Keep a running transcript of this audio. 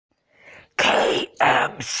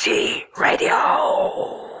KMC Radio.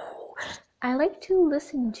 I like to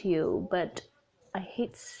listen to you, but I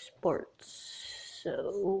hate sports.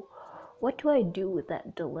 So, what do I do with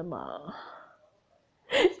that dilemma?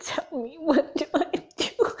 Tell me, what do I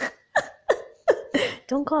do?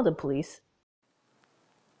 Don't call the police.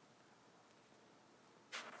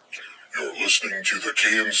 You're listening to the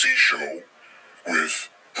KMC Show with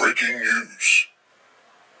Breaking News.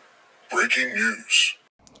 Breaking News.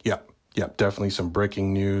 Yep, definitely some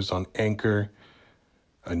breaking news on Anchor.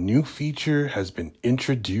 A new feature has been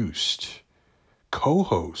introduced.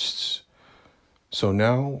 Co-hosts. So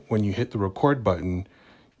now when you hit the record button,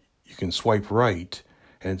 you can swipe right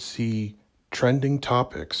and see trending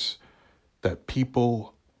topics that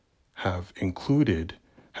people have included,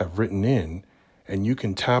 have written in, and you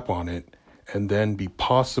can tap on it and then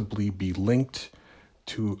possibly be linked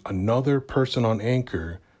to another person on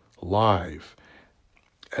Anchor live.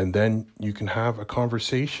 And then you can have a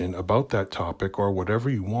conversation about that topic or whatever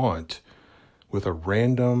you want with a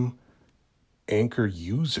random Anchor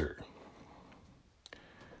user.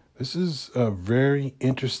 This is a very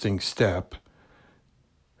interesting step.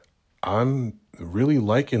 I'm really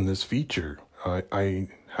liking this feature. I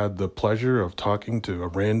had the pleasure of talking to a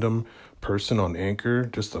random person on Anchor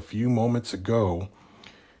just a few moments ago,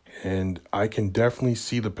 and I can definitely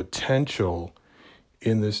see the potential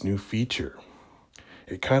in this new feature.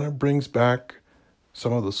 It kind of brings back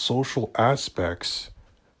some of the social aspects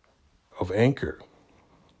of Anchor.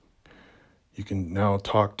 You can now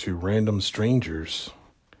talk to random strangers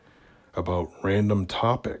about random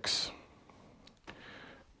topics.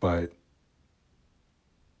 But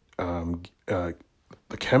the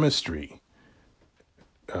chemistry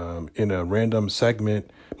in a random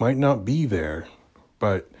segment might not be there,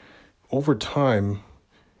 but over time,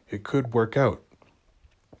 it could work out.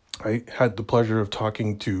 I had the pleasure of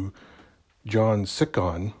talking to John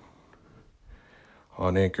Sickon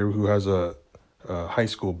on Anchor, who has a high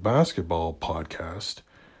school basketball podcast.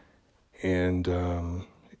 And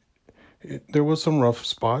there was some rough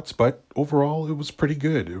spots, but overall it was pretty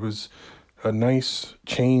good. It was a nice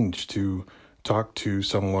change to talk to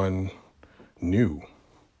someone new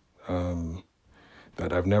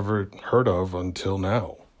that I've never heard of until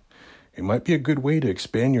now. It might be a good way to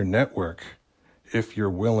expand your network if you're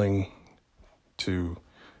willing to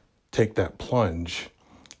take that plunge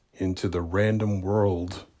into the random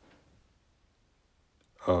world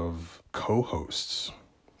of co-hosts.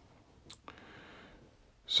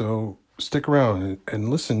 So stick around and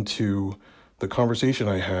listen to the conversation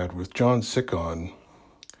I had with John Sickon,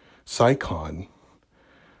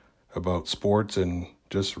 about sports and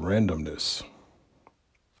just randomness.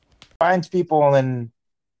 Finds people and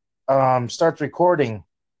then starts recording.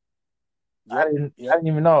 Yep, I didn't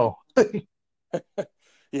even know.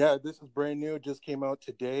 Yeah, this is brand new. It just came out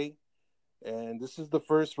today. And this is the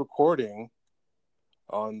first recording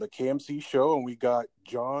on the KMC show. And we got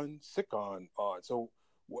John Sickon on. So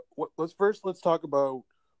let's talk about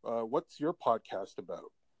what's your podcast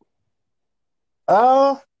about?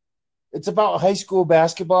 It's about high school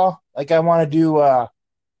basketball. Like I want to do. I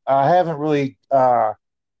haven't really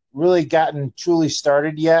gotten truly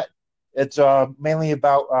started yet. It's mainly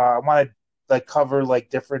about. I want to like cover like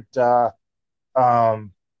different.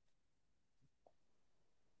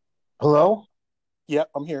 Hello? Yeah,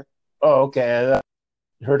 I'm here. Oh, okay. I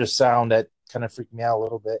heard a sound that kind of freaked me out a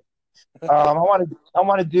little bit. I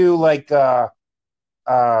want to do like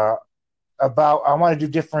about. I want to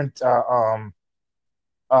do different.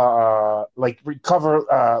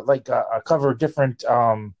 Cover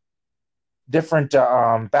different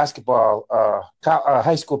basketball,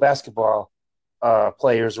 high school basketball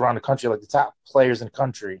players around the country, like the top players in the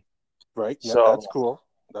country. Right. Yeah, so,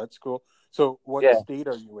 that's cool. So, what state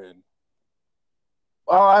are you in?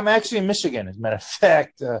 Well, I'm actually in Michigan, as a matter of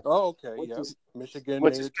fact. Okay. Yeah, Michigan,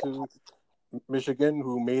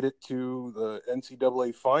 who made it to the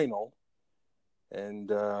NCAA final,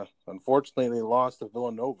 and unfortunately, they lost to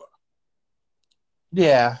Villanova.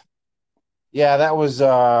 Yeah, that was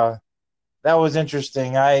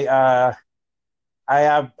interesting. I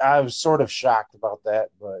was sort of shocked about that,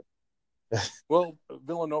 but well,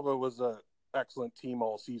 Villanova was an excellent team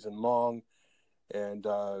all season long, and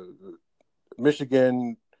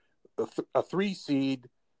Michigan, a 3 seed.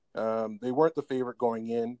 They weren't the favorite going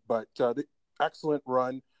in, but the excellent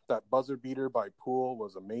run. That buzzer beater by Poole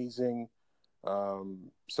was amazing.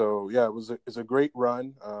 So yeah, it was a great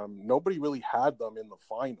run. Nobody really had them in the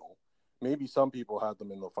final. Maybe some people had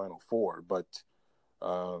them in the Final Four, but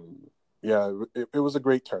yeah, it was a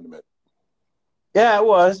great tournament. Yeah, it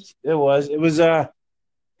was.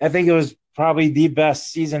 I think it was probably the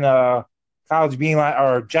best season of college Beeline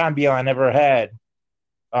or John Beeline never had.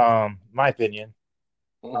 In my opinion.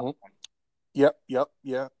 Mhm. Yep.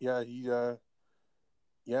 Yeah.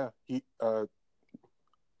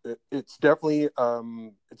 It's definitely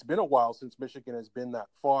it's been a while since Michigan has been that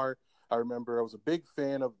far. I remember I was a big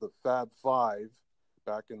fan of the Fab Five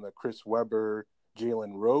back in the Chris Webber,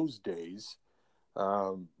 Jalen Rose days,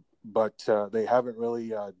 but they haven't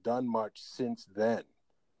really done much since then.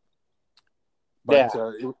 Yeah.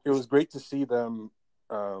 But it was great to see them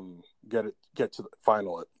get to the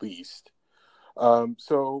final at least.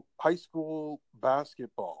 So high school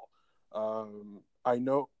basketball. I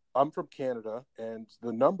know I'm from Canada, and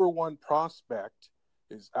the number one prospect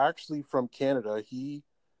is actually from Canada. He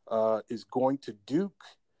is going to Duke.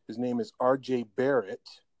 His name is RJ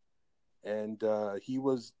Barrett, and I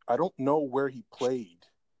don't know where he played,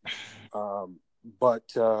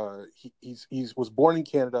 but he was born in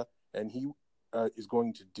Canada, and he is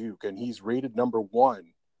going to Duke, and he's rated number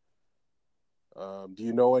one. Do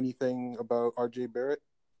you know anything about RJ Barrett?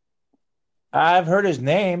 I've heard his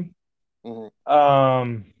name.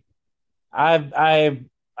 Mm-hmm. I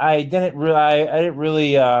didn't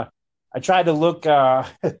really I tried to look on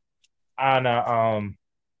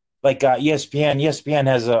ESPN. ESPN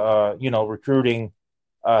has a recruiting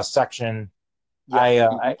section.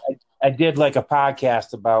 Yeah. I did like a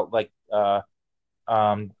podcast about like the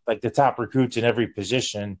top recruits in every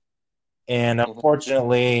position. And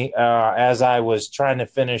unfortunately, as I was trying to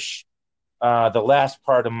finish the last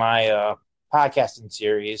part of my podcasting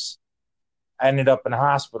series, I ended up in a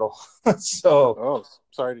hospital. So, Oh,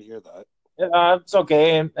 sorry to hear that. it's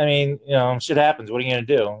okay. I mean, shit happens. What are you gonna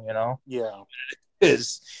do? Yeah.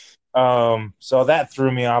 Is so that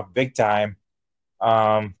threw me off big time.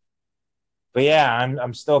 But yeah,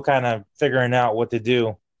 I'm still kind of figuring out what to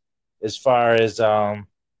do as far as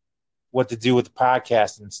what to do with the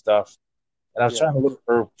podcast and stuff. And I was trying to look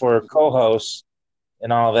for co-hosts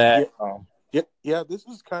and all that. Yeah. This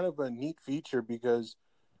is kind of a neat feature because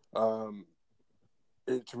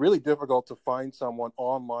it's really difficult to find someone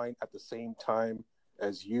online at the same time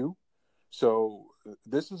as you. So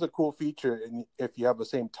this is a cool feature, and if you have the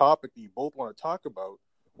same topic that you both want to talk about,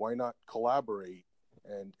 why not collaborate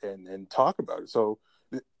and talk about it? So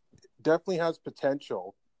it definitely has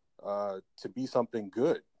potential to be something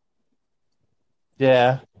good.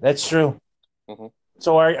 Yeah, that's true. Mm-hmm.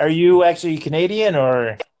 So are you actually Canadian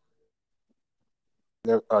or?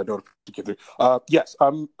 Yes,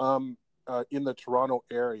 I'm in the Toronto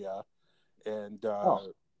area, and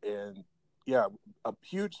yeah, a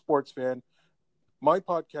huge sports fan. My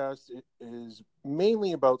podcast is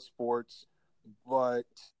mainly about sports, but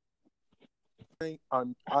I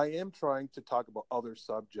am trying to talk about other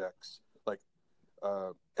subjects like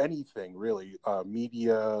anything really,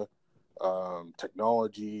 media,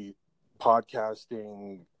 technology,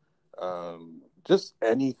 podcasting, just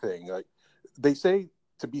anything. Like they say,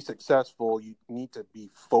 to be successful, you need to be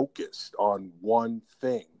focused on one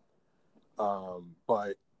thing.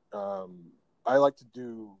 But I like to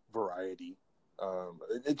do variety.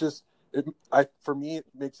 For me, it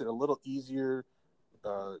makes it a little easier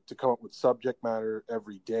to come up with subject matter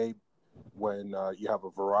every day when you have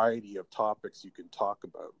a variety of topics you can talk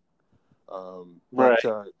about. Right.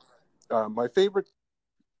 But my favorite,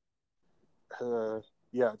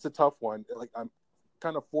 it's a tough one. Like I'm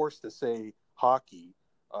kind of forced to say hockey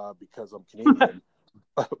because I'm Canadian,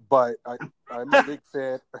 but I'm a big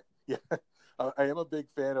fan. Yeah, I am a big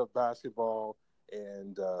fan of basketball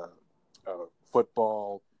and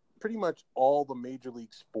football. Pretty much all the major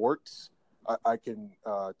league sports I can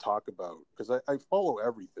talk about because I follow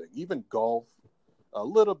everything, even golf, a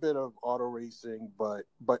little bit of auto racing, but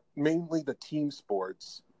mainly the team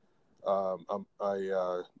sports. I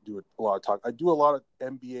do a lot of talk. I do a lot of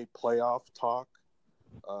NBA playoff talk,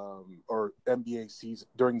 or NBA season.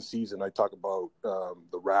 During the season, I talk about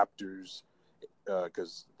the Raptors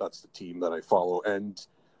because that's the team that I follow, and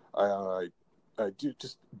I do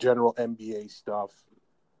just general NBA stuff.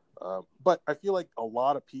 But I feel like a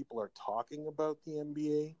lot of people are talking about the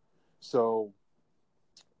NBA, so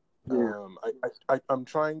I'm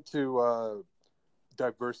trying to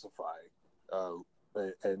diversify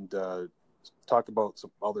and talk about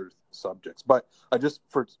some other subjects. But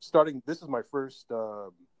for starting, this is my first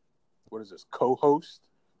co-host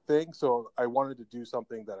thing, so I wanted to do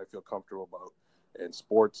something that I feel comfortable about, and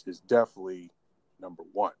sports is definitely number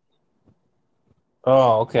one.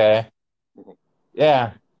 Oh, okay. Mm-hmm.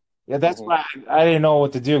 Yeah. That's why I didn't know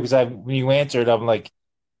what to do because when you answered, I'm like,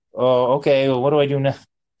 oh, okay. Well, what do I do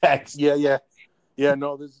next? Yeah.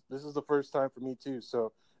 No, this is the first time for me too.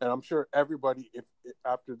 So, and I'm sure everybody, if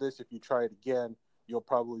after this, if you try it again, you'll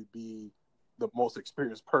probably be the most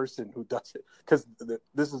experienced person who does it, because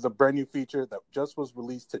this is a brand new feature that just was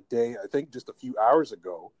released today, I think just a few hours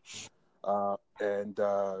ago, and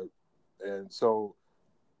so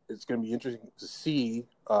it's going to be interesting to see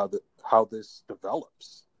how this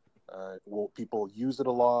develops. Will people use it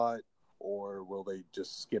a lot, or will they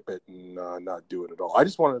just skip it and not do it at all? I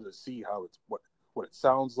just wanted to see how what it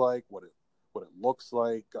sounds like, what it looks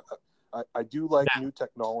like. I do like new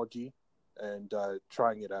technology and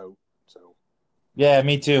trying it out. So Yeah,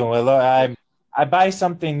 me too. I buy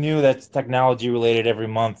something new that's technology related every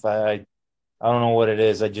month. I don't know what it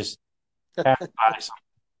is. I just have to buy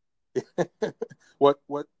something. what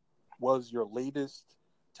was your latest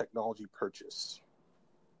technology purchase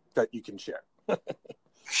that you can share?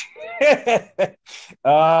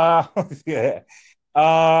 Yeah.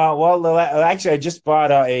 Well, actually, I just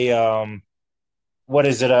bought what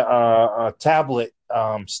is it? A tablet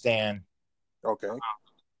stand. Okay.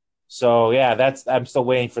 So yeah, I'm still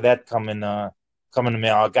waiting for that coming to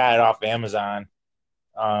mail. I got it off Amazon.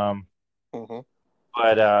 Um, Mm-hmm.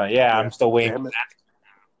 but yeah, I'm still waiting for Am-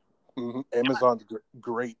 that. mm-hmm. Amazon's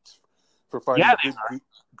great for finding Yeah,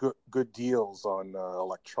 good deals on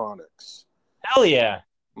electronics. hell yeah,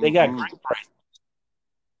 they got Mm-hmm. great prices.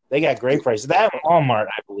 They got great prices. That and Walmart,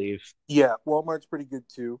 I believe. Yeah, Walmart's pretty good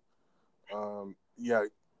too. Yeah,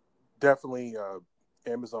 definitely.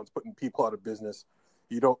 Amazon's putting people out of business.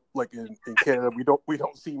 You don't like in Canada. We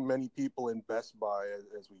don't see many people in Best Buy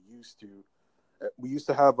as we used to. We used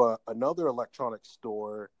to have another electronics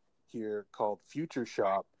store here called Future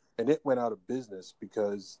Shop, and it went out of business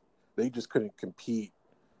because they just couldn't compete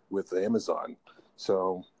with Amazon.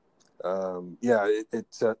 So yeah,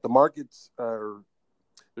 it's the markets are.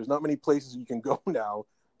 There's not many places you can go now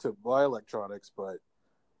to buy electronics, but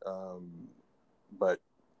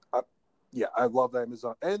yeah, I love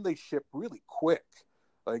Amazon, and they ship really quick.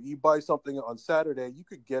 Like you buy something on Saturday, you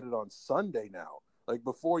could get it on Sunday now. Like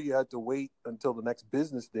before, you had to wait until the next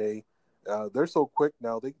business day. They're so quick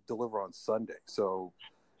now; they deliver on Sunday. So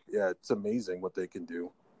yeah, it's amazing what they can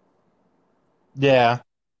do. Yeah.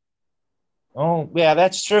 Oh, yeah,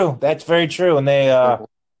 that's true. That's very true. And Mhm.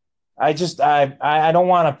 I don't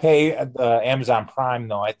want to pay Amazon Prime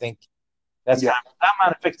though. I think that's Yeah. I'm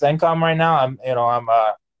on a fixed income right now.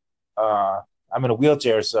 Uh, I'm in a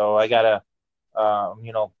wheelchair, so I gotta,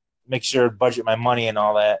 make sure to budget my money and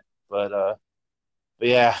all that. But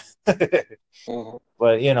yeah, Mhm.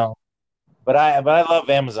 but I love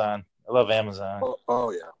Amazon. I love Amazon.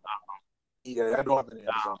 Oh yeah. Yeah, I don't have an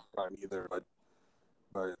Amazon Prime either, but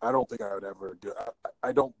I don't think I would ever do.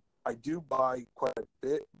 I don't. I do buy quite a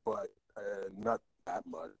bit, but not that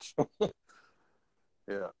much.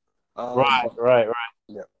 Yeah. Right, right, right.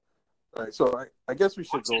 Yeah. All right. So I guess we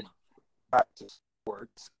should go back to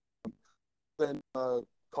sports. Then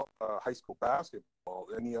high school basketball.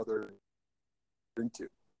 Any other into?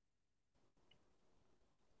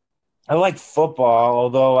 I like football,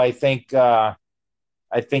 although I think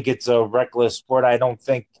it's a reckless sport. I don't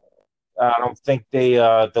think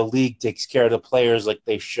the league takes care of the players like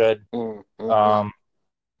they should. Mm-hmm. Um,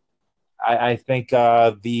 I think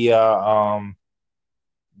the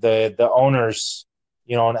owners,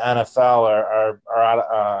 in NFL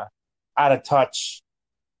are out of touch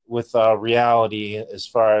with reality as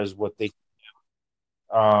far as what they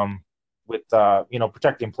with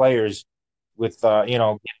protecting players with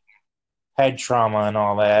head trauma and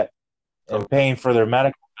all that and paying for their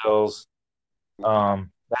medical bills.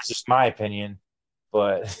 That's just my opinion,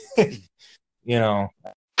 but you know.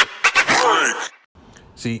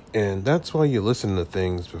 See, and that's why you listen to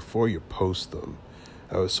things before you post them.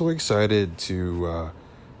 I was so excited to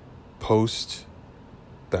post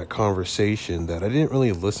that conversation that I didn't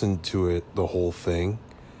really listen to it the whole thing,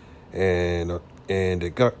 and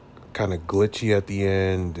it got kind of glitchy at the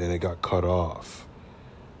end, and it got cut off.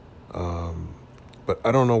 But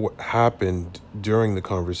I don't know what happened during the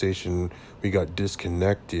conversation. We got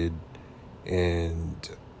disconnected, and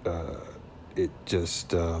it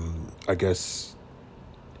just, I guess,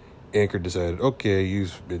 Anchor decided, okay,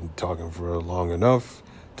 you've been talking for long enough.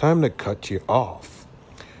 Time to cut you off.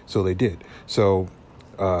 So they did. So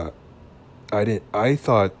I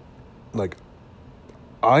thought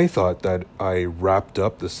that I wrapped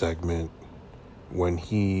up the segment when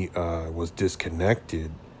he was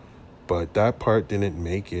disconnected, but that part didn't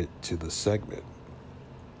make it to the segment.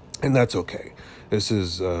 And that's okay. This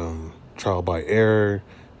is trial by error.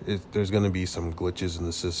 There's going to be some glitches in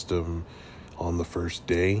the system on the first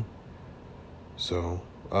day. So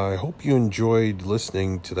I hope you enjoyed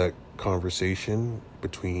listening to that conversation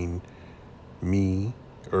between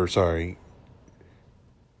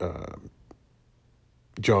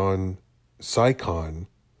John Sycon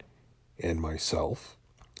and myself.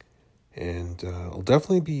 And I'll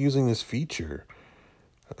definitely be using this feature.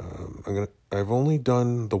 I've only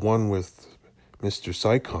done the one with Mr.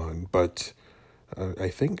 Sycon, but I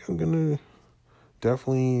think I'm gonna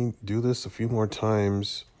definitely do this a few more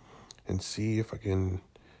times and see if I can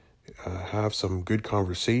have some good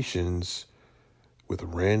conversations with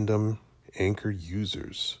random Anchor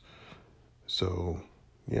users. So,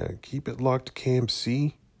 yeah, keep it locked to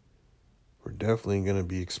KMC. We're definitely going to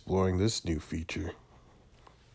be exploring this new feature.